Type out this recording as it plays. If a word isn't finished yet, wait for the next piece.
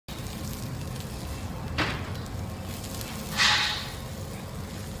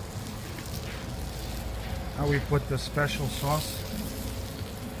Now we put the special sauce.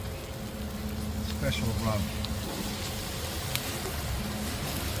 Special rub.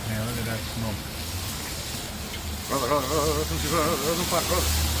 Man, look at that smoke. Look at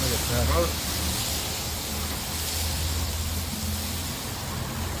that.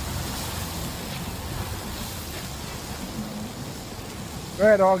 Go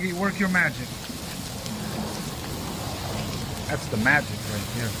ahead, Augie, work your magic. That's the magic right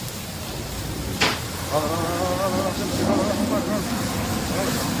here.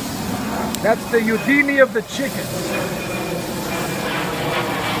 That's the Udini of the chicken.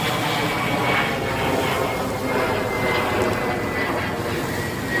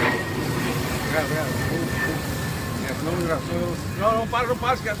 Não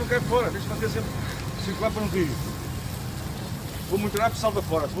para, esquece, não cai fora. Deixa fazer sempre circular para não cair. Vou muito rápido, salta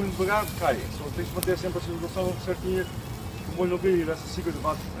fora. Se for muito devagar, cai. Só tens de manter sempre a circulação certinha. O molho não cair. That's the secret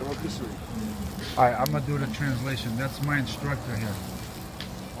about rotisserie. Alright, I'm gonna do the translation. That's my instructor here.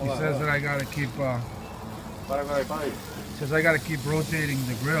 He says that I gotta keep. Says I gotta keep rotating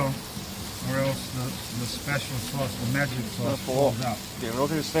the grill, or else the special sauce, the magic sauce, falls out. Okay,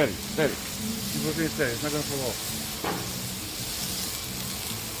 rotate steady, steady. Keep rotating steady. It's not gonna fall off.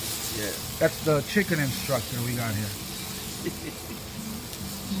 Yeah. That's the chicken instructor we got here.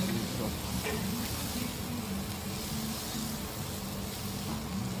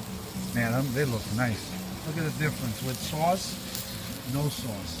 Man, they look nice. Look at the difference with sauce, no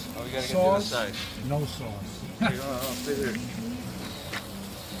sauce. Oh, you gotta get sauce, to the side. no sauce. Okay, no, stay there.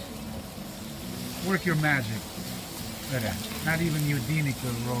 Work your magic. Look at that. Not even Udini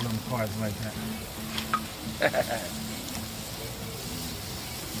could roll them cards like that.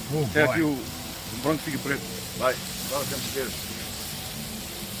 Oh Até aqui boy. o branco fica preto. Vai, agora temos que ver.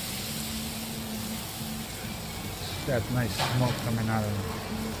 That nice smoke coming out of it.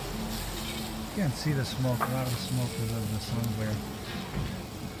 You can't see the smoke. A lot of the smoke is of the sun glare.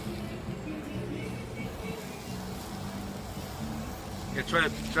 Yeah, try to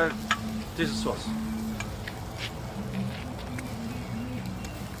taste the sauce.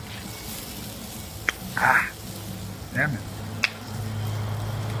 Ah, damn it.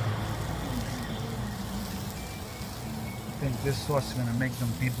 I think this sauce is gonna make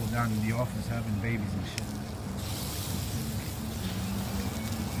them people down in the office having babies and shit.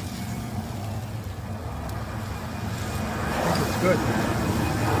 It's good.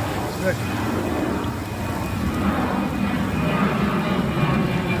 It's good.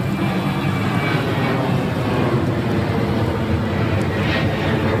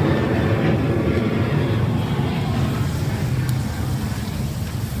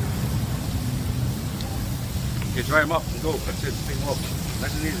 Okay, dry them up and go. That's it. Take them up.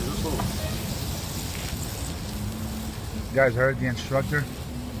 Nice and easy. Just slow. You guys heard the instructor?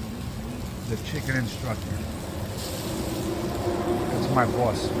 The chicken instructor. That's my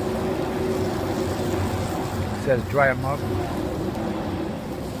boss. He says dry them up.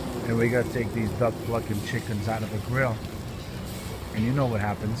 And we gotta take these duck plucking chickens out of the grill. And you know what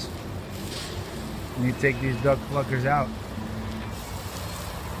happens. When you take these duck pluckers out,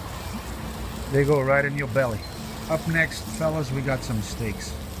 they go right in your belly. Up next, fellas, we got some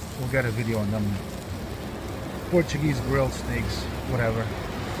steaks. We'll get a video on them. Portuguese grilled steaks, whatever.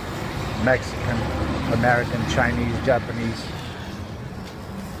 Mexican, American, Chinese, Japanese.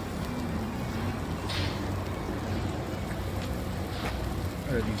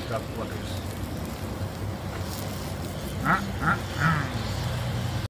 Look at these duck pluckers.